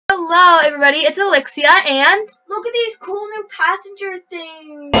Hello, everybody. It's Alexia, and look at these cool new passenger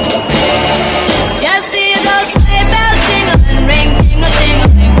things. Just see those sleigh bells jingling, ring, tingle,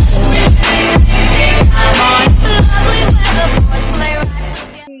 tingling. I'm on lovely weather for a sleigh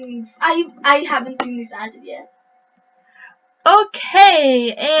ride. I haven't seen these added yet.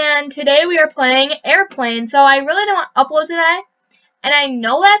 okay. And today we are playing Airplane. So I really don't want to upload today, and I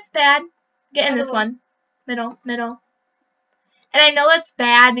know that's bad. Get in this one, middle. And I know that's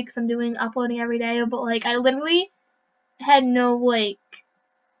bad because I'm doing uploading every day, but like I literally had no like,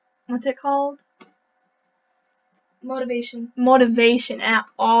 what's it called? Motivation at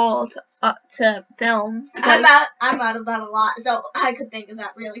all to film. I'm out of that a lot, so I could think of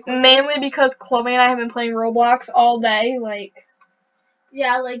that really quick. Mainly because Chloe and I have been playing Roblox all day, like.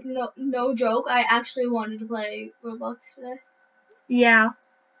 Yeah, like no joke. I actually wanted to play Roblox today. Yeah.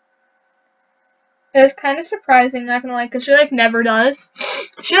 It was kind of surprising, not gonna lie, because she like never does.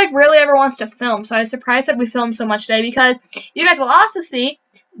 She like rarely ever wants to film, so I was surprised that we filmed so much today because you guys will also see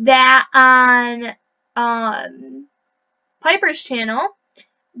that on Piper's channel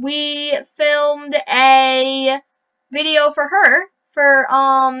we filmed a video for her for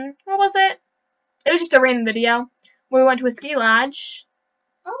what was it? It was just a random video where we went to a ski lodge.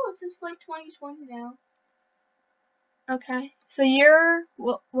 Oh, it says like 2020 now. Okay, so you're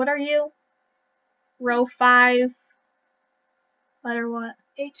what are you? Row 5, letter what?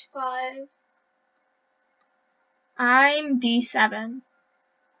 H5. I'm D7.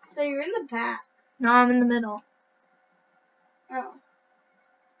 So you're in the back. No, I'm in the middle. Oh.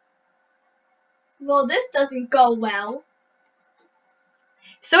 Well, this doesn't go well.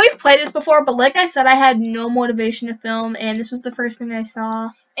 So we've played this before, but like I said, I had no motivation to film, and this was the first thing I saw.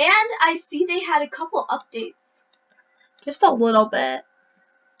 And I see they had a couple updates. Just a little bit.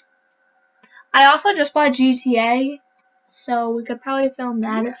 I also just bought GTA, so we could probably film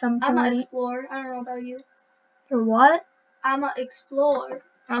that at some point. I'm an explorer. I don't know about you. You're what? I'm an explorer.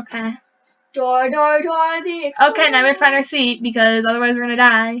 Okay. Door, the explorer. Okay, now we have to find our seat, because otherwise we're gonna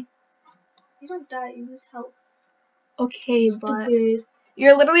die. You don't die, you lose health. Okay, but Stupid.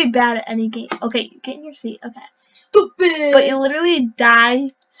 you're literally bad at any game. Okay, get in your seat. Okay. Stupid. But you literally die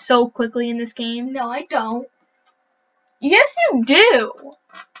so quickly in this game. No, I don't. Yes, you do. No,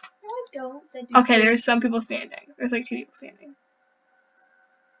 I don't. Okay, there's some people standing. There's like 2 people standing.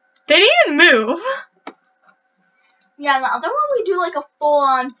 They didn't move. Yeah, the other one we do like a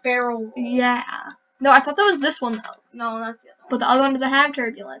full-on barrel roll. Yeah. No, I thought that was this one though. No, that's the other one. But the other one doesn't have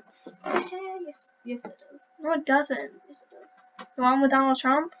turbulence. Yes, it does. No, it doesn't. Yes, it does. The one with Donald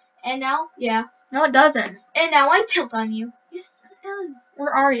Trump? And now, yeah. No, it doesn't. And now I tilt on you. Yes, it does.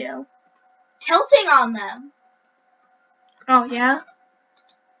 Where are you? Tilting on them. Oh, yeah?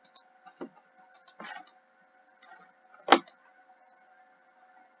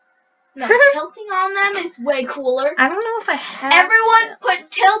 No, tilting on them is way cooler. I don't know if I have. Everyone put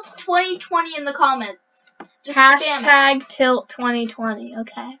tilt 2020 in the comments. Just hashtag tilt 2020.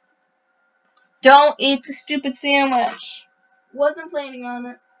 Okay. Don't eat the stupid sandwich. Wasn't planning on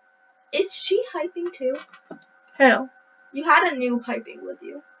it. Is she hyping too? Who? You had a new hyping with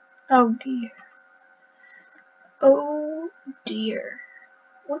you. Oh dear. Oh dear.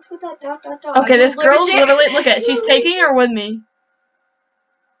 What's with that dot? Okay, this girl's literally, look at it, she's taking her with me.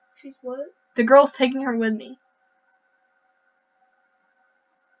 She's what? The girl's taking her with me.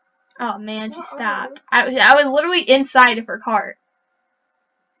 Oh man, she stopped. I was literally inside of her cart.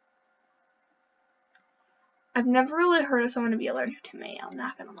 I've never really heard of someone to be allergic to mayo, I'm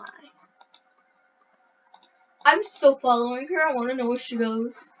not gonna lie. I'm so following her, I wanna know where she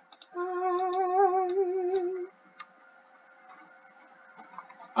goes.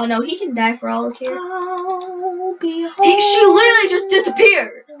 Oh no, he can die for all I care. She literally just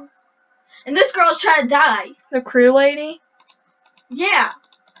disappeared. And this girl's trying to die. The crew lady? Yeah.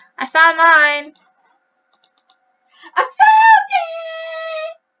 I found mine. I found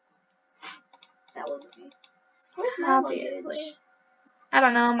it! That wasn't me. Where's my luggage? I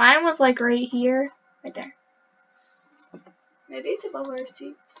don't know. Mine was like right here. Right there. Maybe it's above our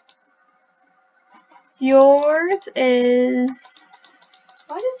seats. Yours is...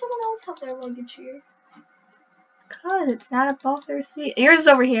 Why does someone else have their luggage here? Because it's not above their seat. Yours is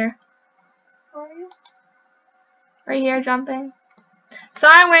over here. Where are you? Right here, jumping. So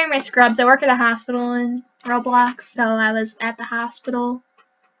I'm wearing my scrubs. I work at a hospital in Roblox, so I was at the hospital.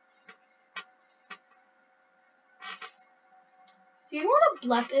 Do you know what a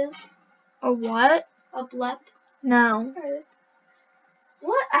blep is? A what? A blep? No. There it is.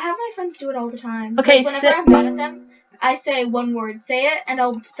 What? I have my friends do it all the time. Okay, like, whenever I'm mad at them, I say one word. Say it, and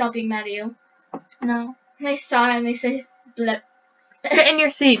I'll stop being mad at you. No. And they sigh and they say blep. Sit in your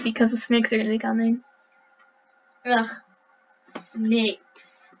seat because the snakes are gonna be coming. Ugh.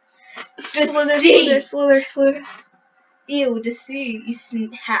 Snakes. Slither, seat. slither, slither, slither. Ew, to see you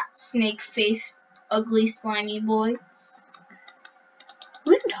snake face, ugly, slimy boy.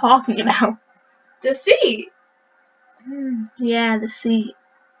 What are you talking about? The seat. Yeah, the seat.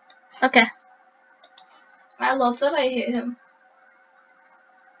 Okay. I love that I hit him.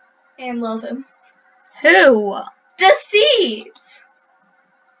 And love him. Who? The seat.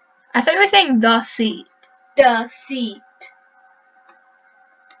 I thought you were saying the seat. The seat.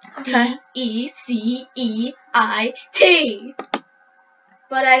 Okay. D-E-C-E-I-T.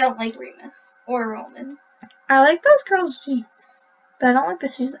 But I don't like Remus or Roman. I like those girls' jeans, but I don't like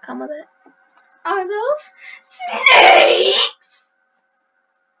the shoes that come with it. Are those snakes?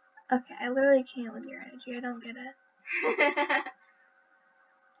 Okay, I literally can't with your energy. I don't get it.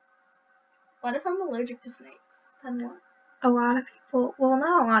 What if I'm allergic to snakes? Then what? A lot of people, well,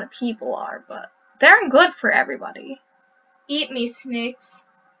 not a lot of people are, but they're good for everybody. Eat me, snakes.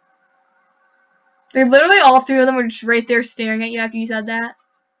 They're literally all three of them were just right there staring at you after you said that.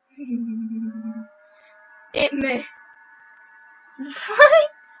 Eat me. What?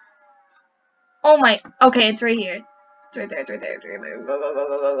 Oh my, okay, it's right here. It's right there, it's right there, it's right there. Go, go, go,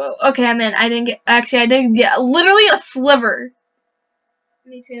 go, go, go. Okay, I'm in. I didn't get literally a sliver.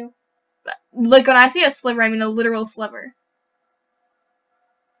 Me too. Like, when I say a sliver, I mean a literal sliver.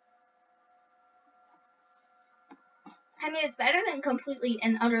 I mean, it's better than completely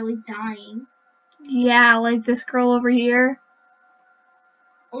and utterly dying. Yeah, like this girl over here.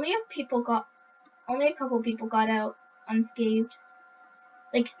 Only a couple people got out unscathed.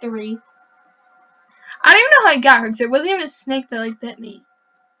 Like 3. I don't even know how I got her, because it wasn't even a snake that, like, bit me.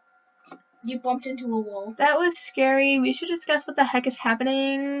 You bumped into a wall. That was scary. We should discuss what the heck is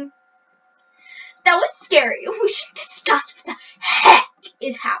happening. That was scary. We should discuss what the heck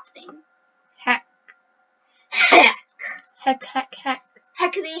is happening. Heck. Heck. Heck, heck, heck.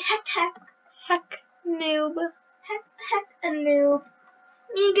 Heckity heck heck. Heck, noob. Heck heck a noob.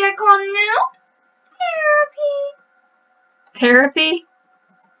 Me get called noob? Therapy. Therapy?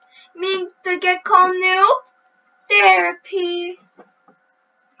 Me to get called noob? Therapy.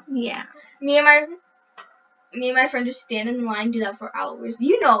 Yeah. Me and my friend just stand in the line, do that for hours.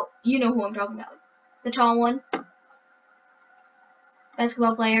 You know who I'm talking about. The tall one.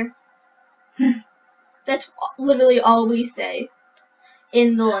 Basketball player. That's literally all we say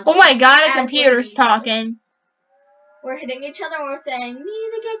in the lunch. Oh my god, a As computer's we're talking. We're hitting each other and we're saying, me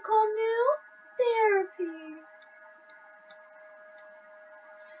to get called noob? Therapy.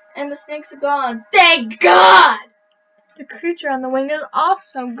 And the snakes are gone. Thank God! The creature on the wing is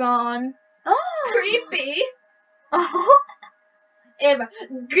also gone. Oh. Creepy. Oh. And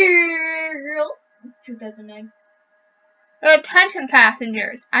girl. 2009. Attention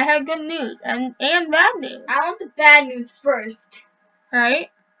passengers, I have good news and bad news. I want the bad news first.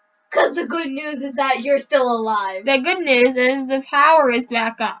 Right? Because the good news is that you're still alive. The good news is the power is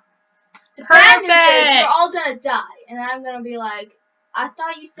back up. The bad news is Perfect. you're all gonna die. And I'm gonna be like, I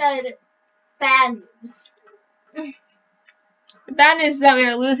thought you said bad news. The bad news is that we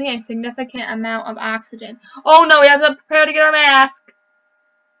are losing a significant amount of oxygen. Oh no, we have to prepare to get our mask.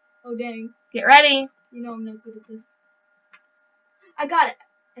 Oh dang. Get ready. You know I'm not good at this. I got it.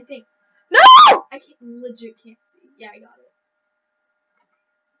 I think. No! I legit can't see. Yeah, I got it.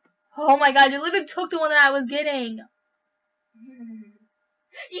 Oh my god, you literally took the one that I was getting.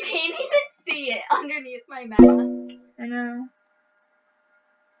 You can't even see it underneath my mask. I know.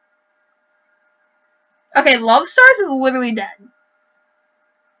 Okay, Love Stars is literally dead.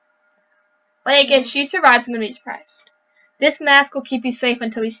 Like, if she survives, I'm gonna be surprised. This mask will keep you safe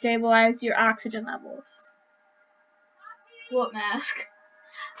until we stabilize your oxygen levels. What mask?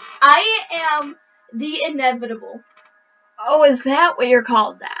 I am the inevitable. Oh, is that what you're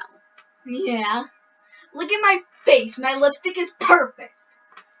called now? Yeah. Look at my face. My lipstick is perfect.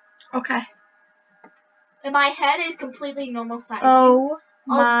 Okay. And my head is completely normal size. Oh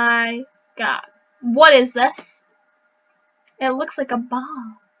my god. What is this? It looks like a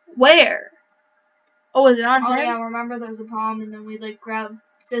bomb. Where? Oh, is it on him? Oh yeah, remember there was a bomb and then we like grabbed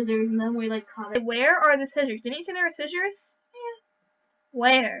scissors and then we like cut it. Where are the scissors? Didn't you say there were scissors? Yeah.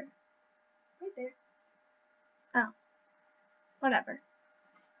 Where? Right there. Oh. Whatever.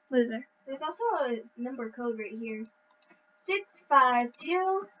 Loser. There's also a number code right here.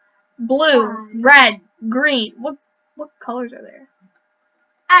 652. Blue, 5. red, green. What colors are there?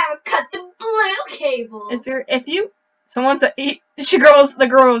 I will cut the blue cable. Is there, if you, someone said, the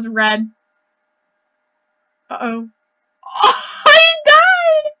girl was red. Uh-oh. Oh, he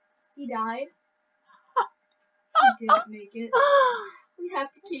died! He died? We didn't make it. We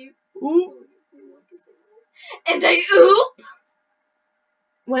have to keep. Oop. And they oop.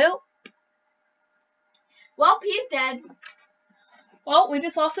 Well, He's dead. we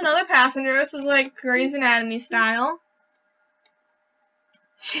just lost another passenger. This is like Grey's Anatomy style.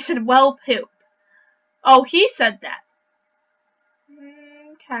 She said, well, poop. Oh, he said that.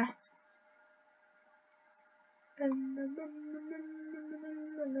 Okay.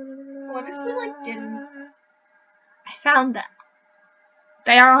 What if we, like, didn't? I found them.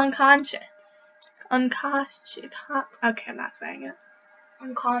 They are unconscious. Unconscious. Okay, I'm not saying it.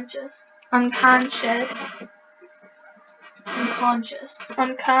 Unconscious. Unconscious. Unconscious.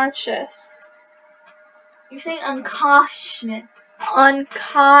 Unconscious. You're saying unconscious.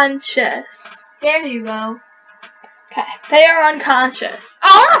 Unconscious. There you go. Okay, they are unconscious.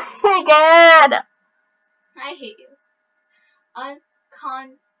 Oh my god! I hate you.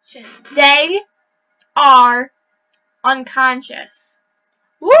 Unconscious. They are unconscious.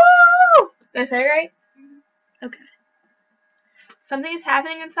 Woo! Did I say it right? Okay. Something is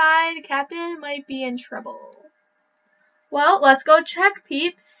happening inside. The captain might be in trouble. Well, let's go check,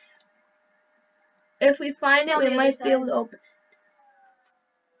 peeps. If we find it, we might be able to open it.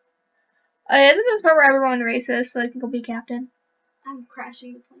 Isn't this part where everyone races so they can go be captain? I'm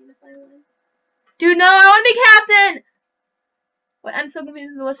crashing the plane if I win. Dude, no, I want to be captain! Wait, I'm so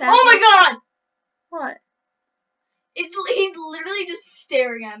confused with what's happening. Oh my god! What? He's literally just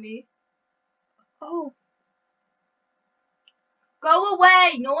staring at me. Oh. Go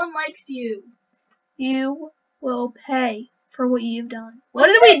away! No one likes you. You will pay for what you've done. What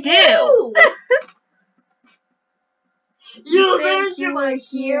did we do? You think you were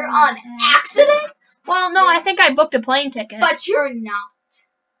here on accident? Well, no, I think I booked a plane ticket. But you're not.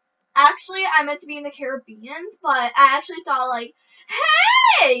 Actually, I meant to be in the Caribbean, but I actually thought, like,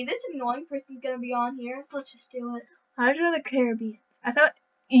 hey, this annoying person's gonna be on here, so let's just do it. How'd you know the Caribbean? I thought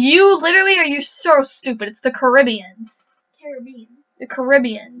you literally are. You so stupid. It's the Caribbeans. Caribbeans. The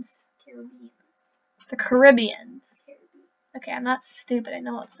Caribbeans. Caribbeans. The Caribbeans. Caribbeans. Okay, I'm not stupid. I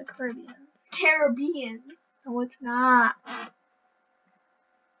know it's the Caribbeans. Caribbeans. No, it's not.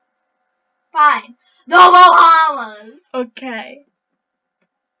 Fine. The Bahamas. Okay.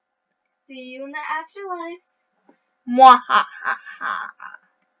 See you in the afterlife. Mwahaha.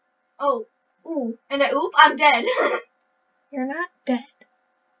 Oh. Ooh. And a oop, I'm dead. You're not dead.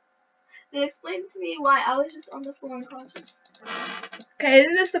 They explained to me why I was just on the floor unconscious. Okay,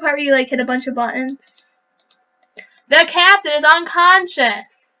 isn't this the part where you like hit a bunch of buttons? The captain is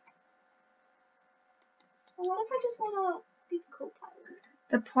unconscious. Well, what if I just want to be the co-pilot?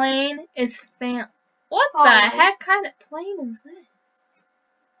 The plane is What Oh. the heck kind of plane is this?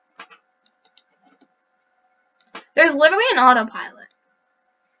 There's literally an autopilot.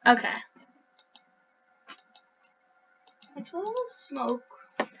 Okay. I smell a little smoke.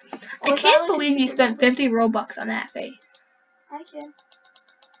 I can't believe you spent 50 Robux on that face. I can.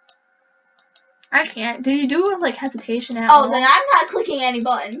 I can't. Did you do it with like hesitation at all? Oh, then I'm not clicking any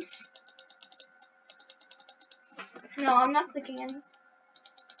buttons. No, I'm not clicking any.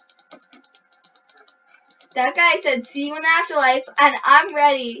 That guy said, "See you in the afterlife," and I'm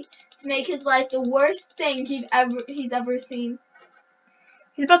ready to make his life the worst thing he's ever seen.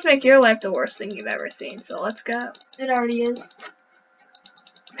 He's about to make your life the worst thing you've ever seen, so let's go. It already is.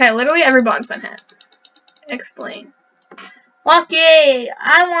 Okay, literally every button's been hit. Explain. Lucky!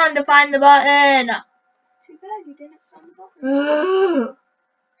 I wanted to find the button! Too bad you didn't find the button.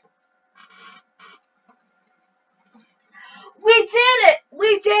 We did it!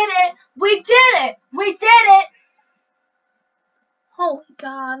 We did it! We did it! We did it! Holy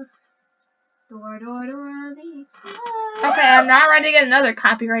God. Door, door, door, these Okay, I'm not ready to get another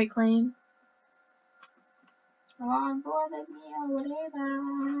copyright claim. on board the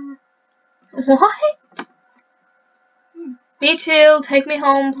whatever. What? Me too. Take me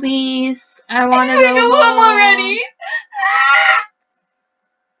home, please. I want to go home already.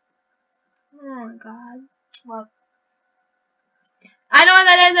 Oh my God. What? I know where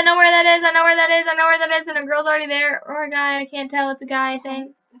that is. I know where that is. I know where that is. I know where that is. And a girl's already there. Or a guy. I can't tell. It's a guy, I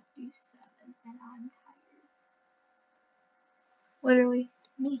think. 57 and I'm tired. Literally.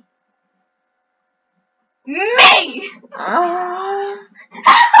 Me. Me! Oh.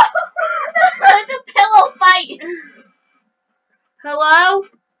 It's a pillow fight. Hello?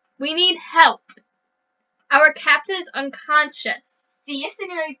 We need help. Our captain is unconscious. See you,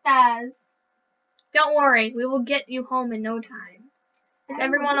 senoritas. Don't worry. We will get you home in no time. Is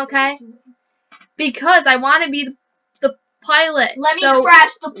everyone okay? Because I want to be the pilot. Let me crash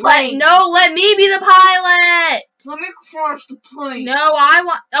the plane. No, let me be the pilot. Let me crush the plane. No, I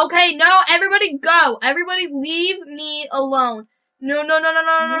want. Okay, no, everybody go. Everybody leave me alone. No, no, no, no,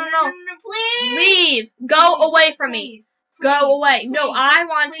 no, no, no. Please. Leave. Go away from me. Please, Go away. please, No, I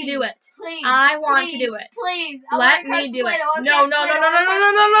want to do it. Please. I want to do it. Please. Let me do it. No, no, no, no, no, no, no,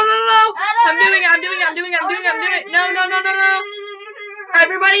 no, no, no, no. I'm doing it. I'm doing it. I'm doing it. I'm doing it. I'm doing it. No, no, no, no, no.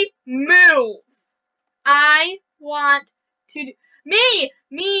 Everybody move. I want to do. Me.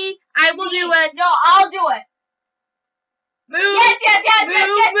 I will do it. No, I'll do it. Move. Yes.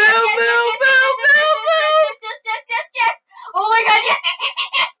 Move. Yes. Oh my God.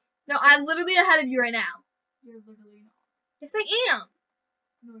 Yes. No, I'm literally ahead of you right now. You're literally not. Yes, I am.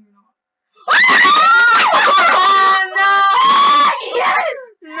 No, you're not. Oh, no. Yes.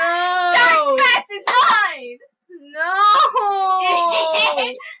 No. Dark Fast is mine. No.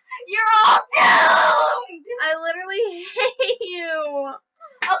 You're all doomed. I literally hate you.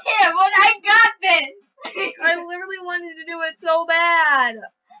 Okay, but I got this. I literally wanted to do it so bad.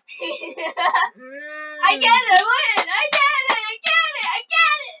 I get it. I win. I get it.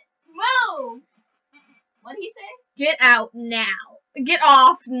 Move. What'd he say? Get out now. Get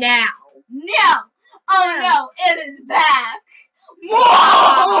off now. No. Oh Yeah. no, it is back.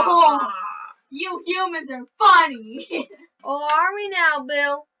 Whoa! You humans are funny. Oh, are we now,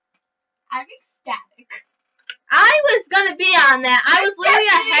 Bill? I'm ecstatic. I was gonna be on that. I was literally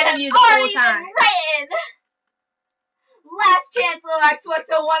ahead of you the whole time. Written. Last chance, Loax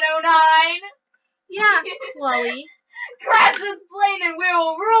 109. Yeah, Chloe. Crash this plane and we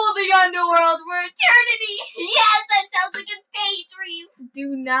will rule the underworld for eternity. Yes, that sounds like a daydream.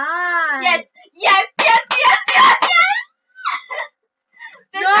 Do not. Yes.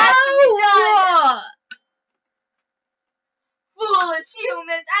 This No. has to be done. Foolish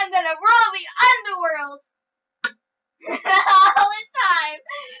humans, I'm gonna rule the underworld. All the time.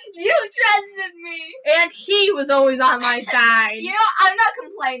 You trusted me. And he was always on my side. You know, I'm not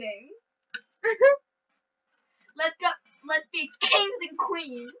complaining. Let's go. Let's be kings and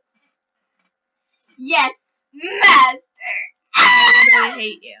queens. Yes, master. I literally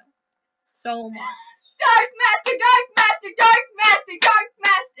hate you so much. Dark master.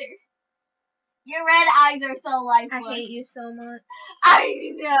 Your red eyes are so lifeless. I hate you so much.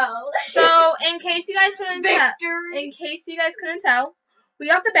 I know. So, in case you guys couldn't tell, Victory. we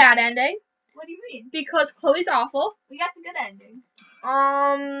got the bad ending What do you mean? because Chloe's awful. We got the good ending.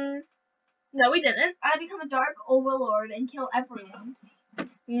 No, we didn't. I become a dark overlord and kill everyone.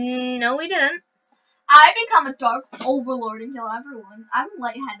 No, we didn't. I become a dark overlord and kill everyone. I'm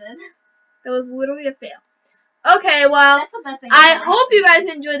lightheaded. That was literally a fail. Okay, well, That's the best thing. I hope you guys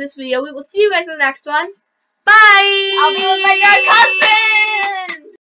enjoyed this video. We will see you guys in the next one. Bye! I'll be with my dark husband!